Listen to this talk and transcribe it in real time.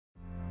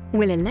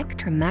Will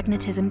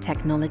electromagnetism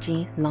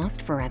technology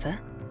last forever?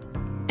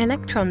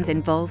 Electrons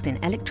involved in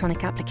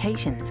electronic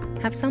applications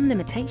have some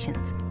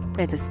limitations.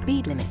 There's a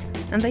speed limit,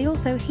 and they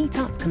also heat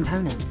up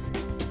components.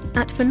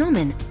 At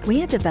PHENOMEN,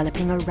 we are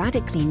developing a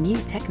radically new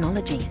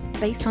technology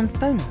based on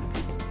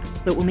phonons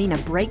that will mean a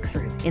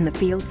breakthrough in the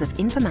fields of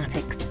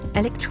informatics,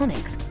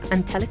 electronics,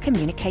 and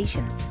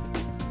telecommunications.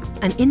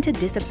 An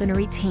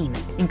interdisciplinary team,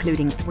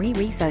 including 3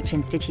 research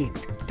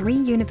institutes, 3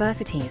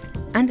 universities,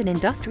 and an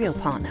industrial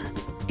partner,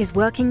 is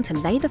working to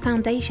lay the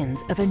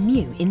foundations of a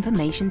new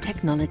information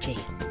technology.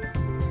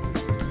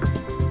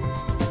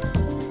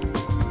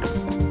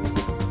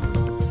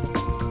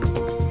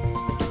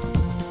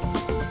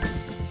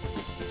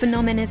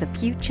 PHENOMEN is a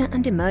future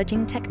and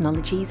emerging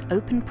technologies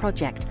open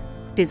project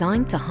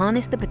designed to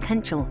harness the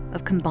potential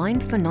of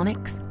combined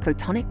phononics,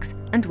 photonics,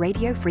 and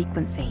radio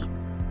frequency.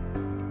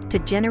 To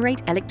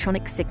generate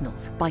electronic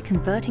signals by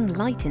converting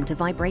light into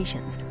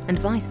vibrations and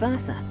vice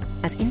versa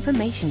as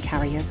information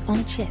carriers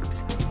on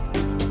chips.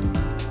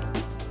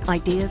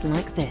 Ideas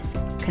like this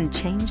can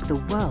change the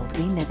world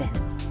we live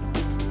in.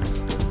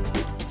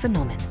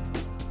 PHENOMEN,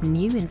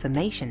 new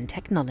information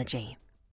technology.